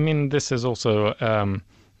 I mean, this is also...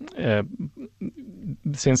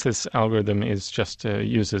 since this algorithm is just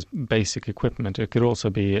uses basic equipment, it could also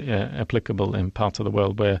be applicable in parts of the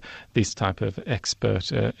world where this type of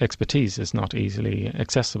expertise is not easily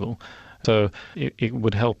accessible. So it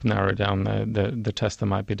would help narrow down the tests that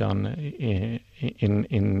might be done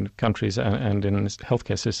in countries and in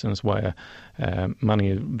healthcare systems where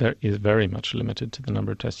money is very much limited to the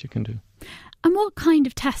number of tests you can do. And what kind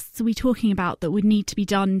of tests are we talking about that would need to be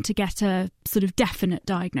done to get a sort of definite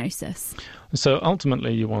diagnosis? So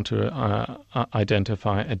ultimately you want to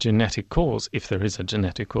identify a genetic cause, if there is a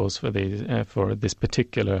genetic cause for this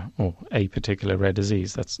particular or a particular rare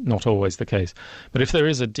disease. That's not always the case. But if there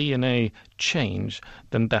is a DNA change,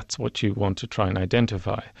 then that's what you want to try and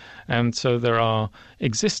identify. And so there are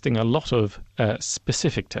existing a lot of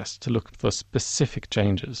specific tests to look for specific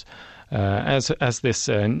changes. As this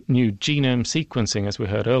new genome sequencing, as we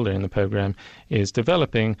heard earlier in the program, is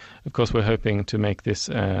developing, of course, we're hoping to make this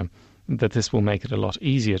that this will make it a lot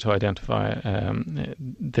easier to identify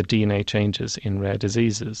the DNA changes in rare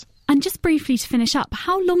diseases. And just briefly to finish up,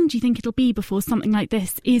 how long do you think it'll be before something like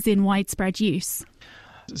this is in widespread use?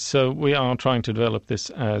 So we are trying to develop this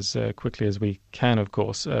as quickly as we can, of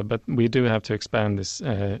course, but we do have to expand this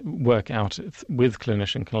work out with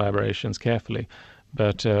clinician collaborations carefully.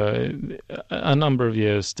 But a number of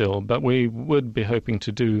years still. But we would be hoping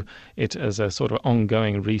to do it as a sort of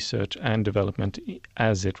ongoing research and development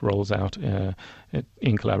as it rolls out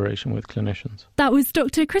in collaboration with clinicians. That was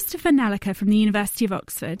Dr. Christopher Naliker from the University of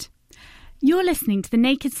Oxford. You're listening to The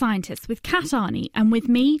Naked Scientist with Kat Arney and with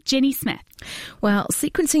me, Ginny Smith. Well,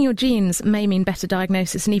 sequencing your genes may mean better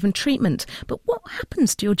diagnosis and even treatment, but what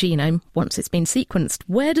happens to your genome once it's been sequenced?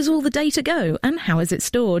 Where does all the data go and how is it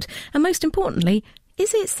stored? And most importantly,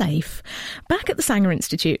 is it safe? Back at the Sanger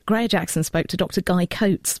Institute, Greer Jackson spoke to Dr. Guy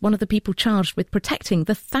Coates, one of the people charged with protecting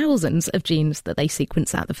the thousands of genes that they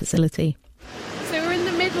sequence at the facility. So we're in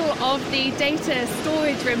the middle of the data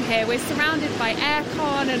storage room here. We're surrounded by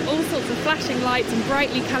aircon and all sorts of flashing lights and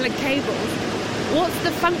brightly coloured cables. What's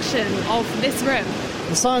the function of this room?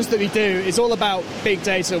 The science that we do is all about big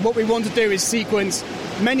data. What we want to do is sequence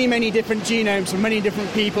many, many different genomes from many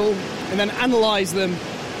different people and then analyse them.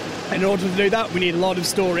 In order to do that, we need a lot of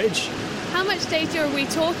storage. How much data are we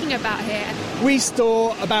talking about here? We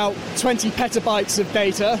store about 20 petabytes of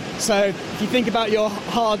data. So if you think about your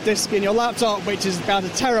hard disk in your laptop, which is about a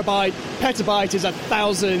terabyte, petabyte is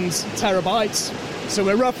 1,000 terabytes. So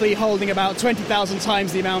we're roughly holding about 20,000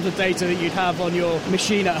 times the amount of data that you'd have on your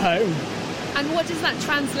machine at home. And what does that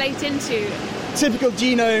translate into? Typical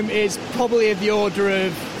genome is probably of the order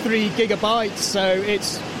of 3 gigabytes, so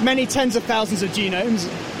it's many tens of thousands of genomes.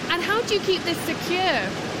 And how do you keep this secure?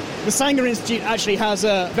 The Sanger Institute actually has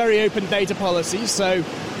a very open data policy, so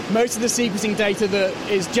most of the sequencing data that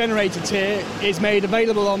is generated here is made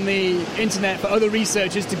available on the internet for other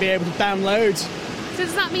researchers to be able to download. So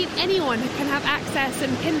does that mean anyone can have access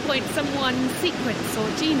and pinpoint someone's sequence or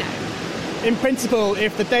genome? In principle,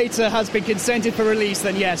 if the data has been consented for release,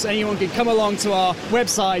 then yes, anyone can come along to our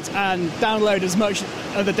website and download as much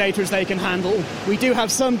of the data as they can handle. We do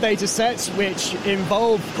have some data sets which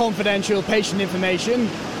involve confidential patient information.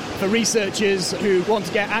 For researchers who want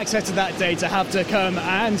to get access to that data have to come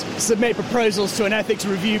and submit proposals to an ethics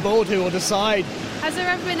review board who will decide. Has there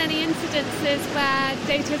ever been any incidences where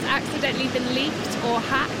data has accidentally been leaked or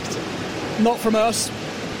hacked? Not from us.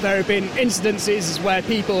 There have been incidences where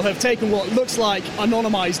people have taken what looks like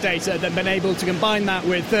anonymised data and been able to combine that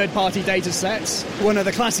with third-party data sets. One of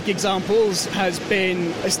the classic examples has been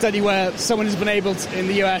a study where someone has been able to, in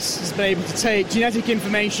the US, has been able to take genetic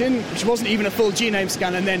information, which wasn't even a full genome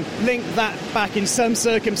scan, and then link that back in some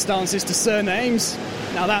circumstances to surnames.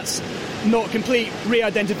 Now that's not complete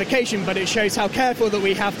re-identification, but it shows how careful that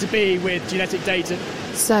we have to be with genetic data.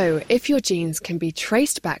 So, if your genes can be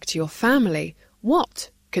traced back to your family, what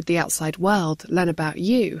could the outside world learn about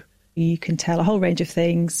you? You can tell a whole range of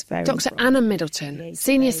things. Dr. Anna Middleton,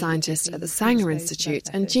 senior scientist at the Sanger Institute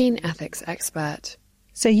and gene ethics expert.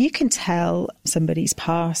 So you can tell somebody's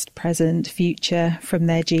past, present, future from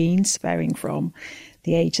their genes, varying from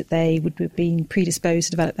the age that they would have been predisposed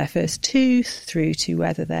to develop their first tooth, through to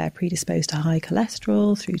whether they're predisposed to high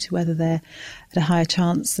cholesterol, through to whether they're at a higher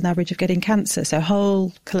chance than average of getting cancer. So a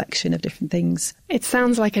whole collection of different things. It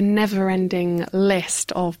sounds like a never-ending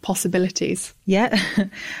list of possibilities. Yeah,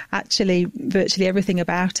 actually, virtually everything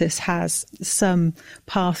about us has some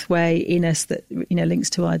pathway in us that, links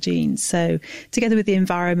to our genes. So together with the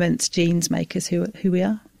environment, genes make us who we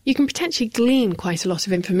are. You can potentially glean quite a lot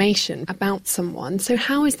of information about someone. So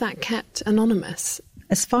how is that kept anonymous?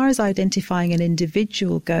 As far as identifying an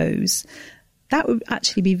individual goes, that would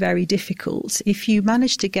actually be very difficult. If you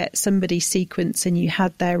managed to get somebody's sequence and you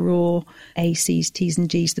had their raw A's, T's and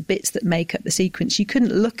G's, the bits that make up the sequence, you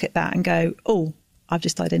couldn't look at that and go, oh, I've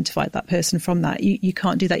just identified that person from that. You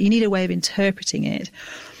can't do that. You need a way of interpreting it.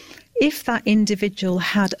 If that individual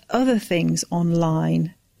had other things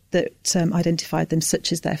online that identified them,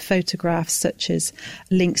 such as their photographs, such as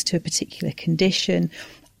links to a particular condition,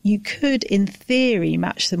 you could, in theory,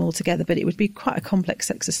 match them all together, but it would be quite a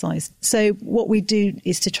complex exercise. So what we do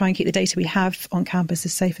is to try and keep the data we have on campus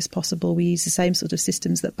as safe as possible. We use the same sort of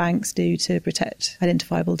systems that banks do to protect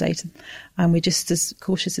identifiable data, and we're just as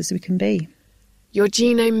cautious as we can be. Your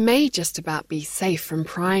genome may just about be safe from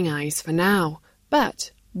prying eyes for now,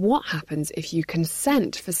 but what happens if you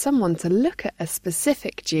consent for someone to look at a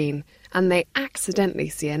specific gene and they accidentally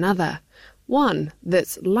see another, one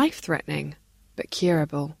that's life-threatening but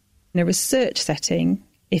curable? In a research setting,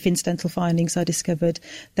 if incidental findings are discovered,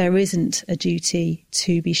 there isn't a duty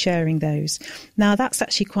to be sharing those. Now, that's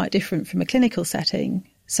actually quite different from a clinical setting.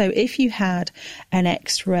 So if you had an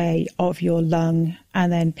X-ray of your lung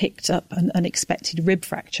and then picked up an unexpected rib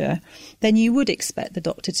fracture, then you would expect the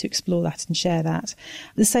doctor to explore that and share that.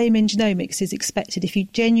 The same in genomics is expected. If you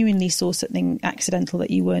genuinely saw something accidental that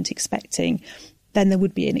you weren't expecting, then there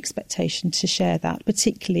would be an expectation to share that,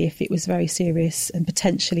 particularly if it was very serious and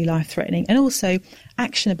potentially life-threatening and also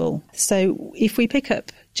actionable. So if we pick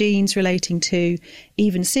up genes relating to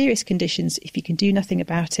even serious conditions, if you can do nothing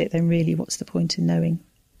about it, then really what's the point in knowing?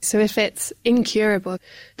 So if it's incurable,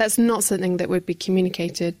 that's not something that would be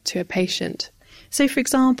communicated to a patient. So, for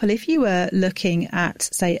example, if you were looking at,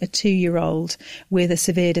 say, a 2-year-old with a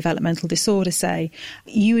severe developmental disorder, say,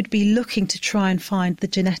 you would be looking to try and find the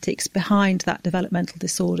genetics behind that developmental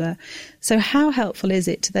disorder. So how helpful is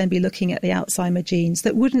it to then be looking at the Alzheimer genes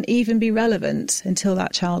that wouldn't even be relevant until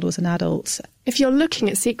that child was an adult? If you're looking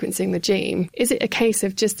at sequencing the gene, is it a case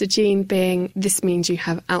of just a gene being, this means you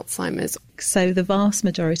have Alzheimer's? So the vast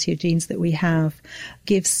majority of genes that we have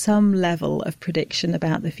give some level of prediction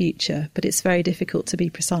about the future, but it's very difficult to be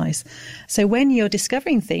precise. So when you're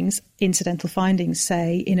discovering things, incidental findings,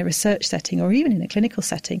 say, in a research setting or even in a clinical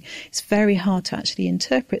setting, it's very hard to actually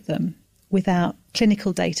interpret them without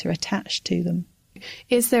clinical data attached to them.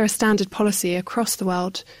 Is there a standard policy across the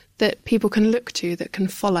world that people can look to, that can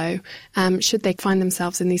follow, should they find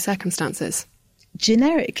themselves in these circumstances?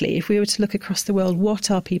 Generically, if we were to look across the world,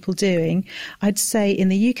 what are people doing? I'd say in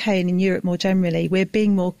the UK and in Europe more generally, we're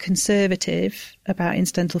being more conservative about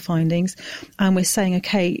incidental findings, and we're saying,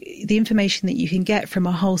 OK, the information that you can get from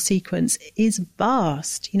a whole sequence is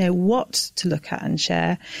vast. You know, what to look at and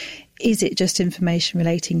share. Is it just information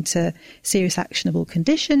relating to serious actionable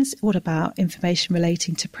conditions? What about information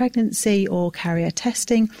relating to pregnancy or carrier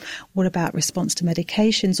testing? What about response to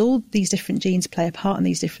medications? All these different genes play a part in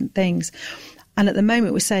these different things. And at the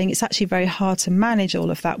moment, we're saying it's actually very hard to manage all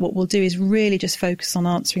of that. What we'll do is really just focus on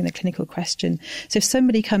answering the clinical question. So if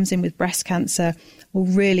somebody comes in with breast cancer, we'll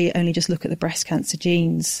really only just look at the breast cancer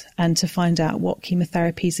genes and to find out what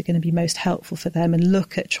chemotherapies are going to be most helpful for them and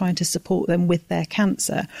look at trying to support them with their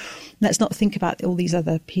cancer. Let's not think about all these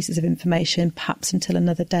other pieces of information, perhaps until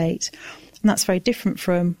another date. And that's very different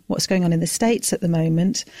from what's going on in the States at the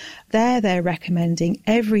moment. They're recommending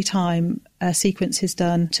every time a sequence is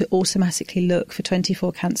done to automatically look for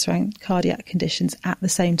 24 cancer and cardiac conditions at the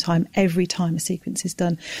same time, every time a sequence is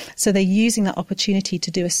done. So they're using that opportunity to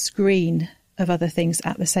do a screen of other things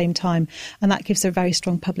at the same time. And that gives a very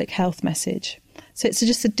strong public health message. So it's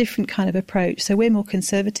just a different kind of approach. So we're more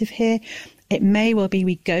conservative here. It may well be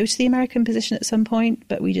we go to the American position at some point,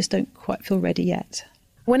 but we just don't quite feel ready yet.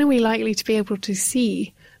 When are we likely to be able to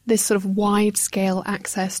see this sort of wide-scale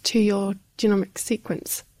access to your genomic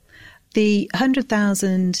sequence? The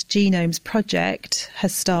 100,000 Genomes Project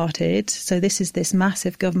has started. So this is this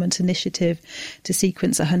massive government initiative to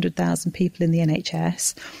sequence 100,000 people in the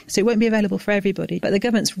NHS. So it won't be available for everybody, but the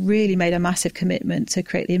government's really made a massive commitment to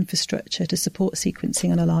create the infrastructure to support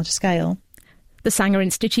sequencing on a large scale. The Sanger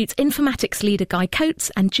Institute's informatics leader Guy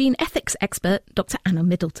Coates and gene ethics expert Dr. Anna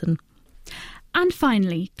Middleton. And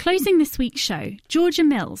finally, closing this week's show, Georgia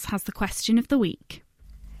Mills has the question of the week.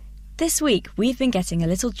 This week, we've been getting a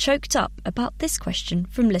little choked up about this question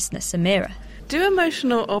from listener Samira. Do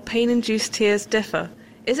emotional or pain-induced tears differ?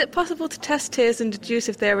 Is it possible to test tears and deduce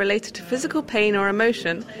if they are related to physical pain or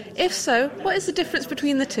emotion? If so, what is the difference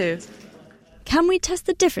between the two? Can we test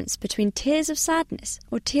the difference between tears of sadness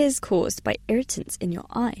or tears caused by irritants in your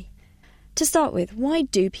eye? To start with, why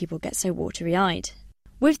do people get so watery-eyed?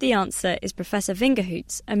 With the answer is Professor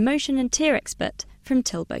Vingerhoots, a motion and tear expert from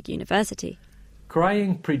Tilburg University.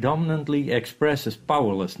 Crying predominantly expresses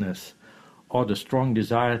powerlessness or the strong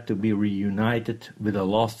desire to be reunited with a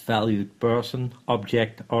lost valued person,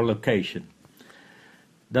 object or location.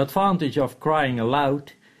 The advantage of crying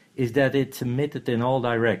aloud is that it's emitted in all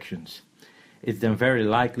directions. It's then very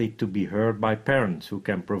likely to be heard by parents who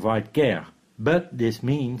can provide care, but this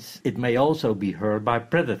means it may also be heard by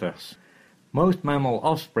predators. Most mammal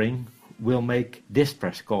offspring will make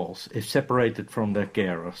distress calls if separated from their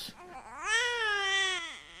carers.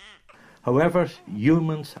 However,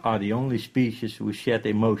 humans are the only species who shed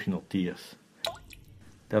emotional tears.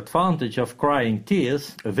 The advantage of crying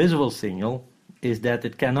tears, a visual signal, is that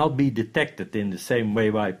it cannot be detected in the same way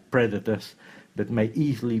by predators, but may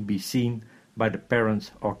easily be seen by the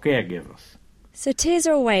parents or caregivers. So tears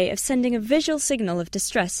are a way of sending a visual signal of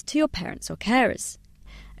distress to your parents or carers.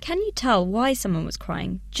 Can you tell why someone was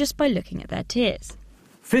crying just by looking at their tears?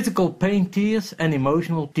 Physical pain tears and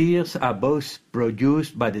emotional tears are both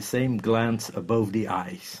produced by the same glands above the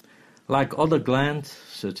eyes. Like other glands,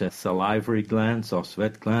 such as salivary glands or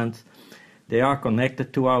sweat glands, they are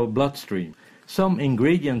connected to our bloodstream. Some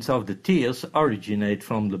ingredients of the tears originate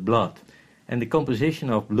from the blood, and the composition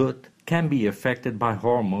of blood can be affected by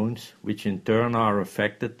hormones, which in turn are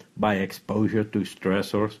affected by exposure to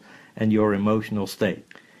stressors and your emotional state.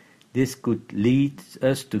 This could lead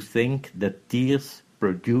us to think that tears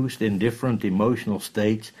produced in different emotional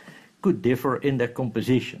states could differ in their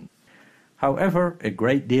composition. However, a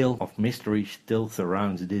great deal of mystery still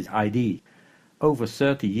surrounds this idea. Over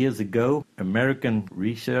 30 years ago, American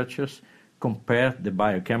researchers compared the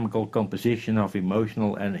biochemical composition of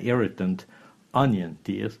emotional and irritant onion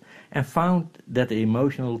tears and found that the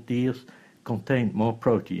emotional tears contained more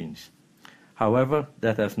proteins. However,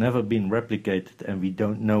 that has never been replicated and we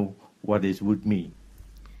don't know what this would mean.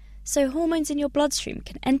 So hormones in your bloodstream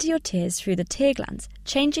can enter your tears through the tear glands,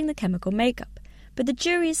 changing the chemical makeup, but the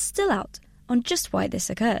jury is still out on just why this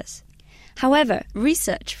occurs. However,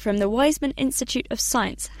 research from the Weizmann Institute of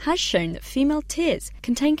Science has shown that female tears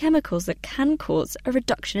contain chemicals that can cause a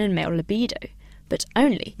reduction in male libido, but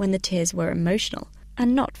only when the tears were emotional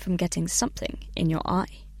and not from getting something in your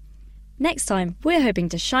eye. Next time, we're hoping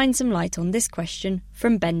to shine some light on this question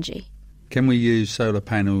from Benji. Can we use solar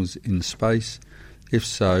panels in space? If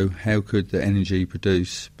so, how could the energy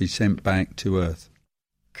produced be sent back to Earth?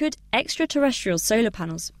 Could extraterrestrial solar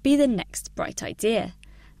panels be the next bright idea?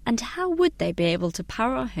 And how would they be able to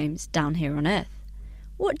power our homes down here on Earth?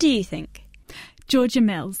 What do you think? Georgia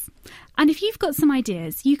Mills. And if you've got some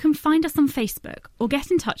ideas, you can find us on Facebook or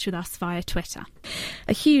get in touch with us via Twitter.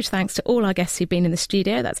 A huge thanks to all our guests who've been in the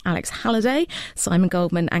studio. That's Alex Halliday, Simon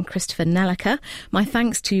Goldman and Christopher Nelliker. My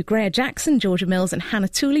thanks to Greer Jackson, Georgia Mills and Hannah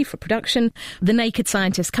Tooley for production. The Naked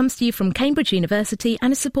Scientist comes to you from Cambridge University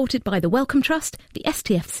and is supported by the Wellcome Trust, the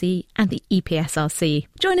STFC and the EPSRC.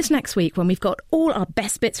 Join us next week when we've got all our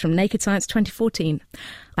best bits from Naked Science 2014.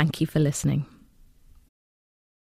 Thank you for listening.